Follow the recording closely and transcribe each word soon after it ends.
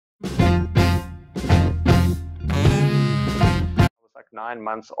9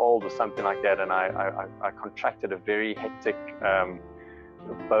 months old or something like that, and I contracted a very hectic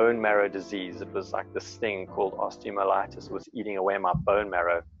bone marrow disease. It was like this thing called osteomyelitis. It was eating away my bone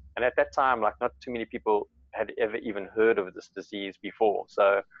marrow. And at that time, like, not too many people had ever even heard of this disease before.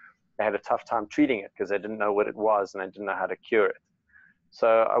 So they had a tough time treating it because they didn't know what it was and they didn't know how to cure it. So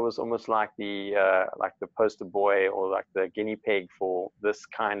I was almost like the poster boy, or like the guinea pig for this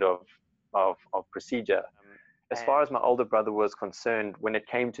kind of procedure. As far as my older brother was concerned, when it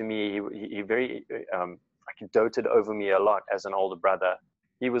came to me, he very like, doted over me a lot as an older brother.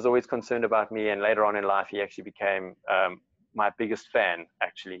 He was always concerned about me, and later on in life, he actually became my biggest fan,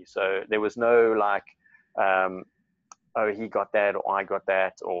 actually. So there was no like, oh, he got that or I got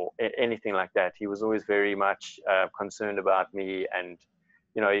that or anything like that. He was always very much concerned about me, and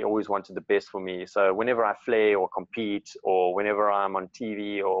you know, he always wanted the best for me. So whenever I play or compete, or whenever I'm on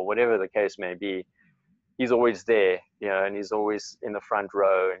TV or whatever the case may be, he's always there, you know, and he's always in the front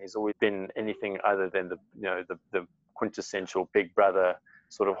row, and he's always been anything other than the quintessential big brother,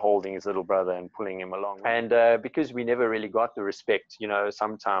 sort of holding his little brother and pulling him along. And because we never really got the respect, you know,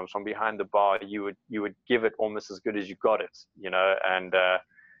 sometimes from behind the bar, you would give it almost as good as you got it, you know. And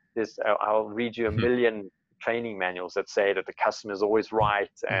I'll read you a million training manuals that say that the customer is always right,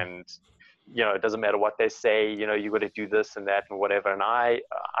 and you know, it doesn't matter what they say, you know, you got to do this and that and whatever. And I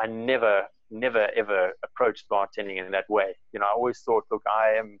never ever approached bartending in that way. You know, I always thought, look,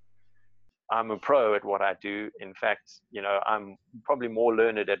 I'm a pro at what I do. In fact, you know, I'm probably more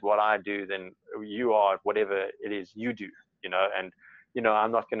learned at what I do than you are at whatever it is you do, you know. And, you know,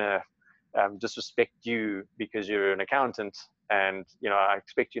 I'm not going to disrespect you because you're an accountant, and, you know, I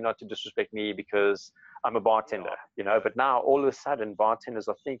expect you not to disrespect me because I'm a bartender, you know. But now all of a sudden, bartenders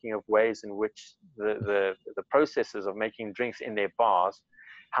are thinking of ways in which the processes of making drinks in their bars,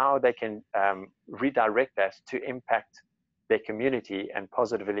 how they can redirect that to impact their community and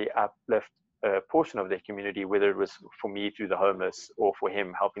positively uplift a portion of their community, whether it was for me through the homeless or for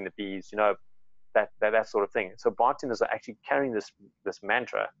him helping the bees, you know, that sort of thing. So bartenders are actually carrying this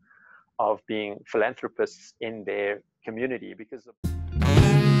mantra of being philanthropists in their community, because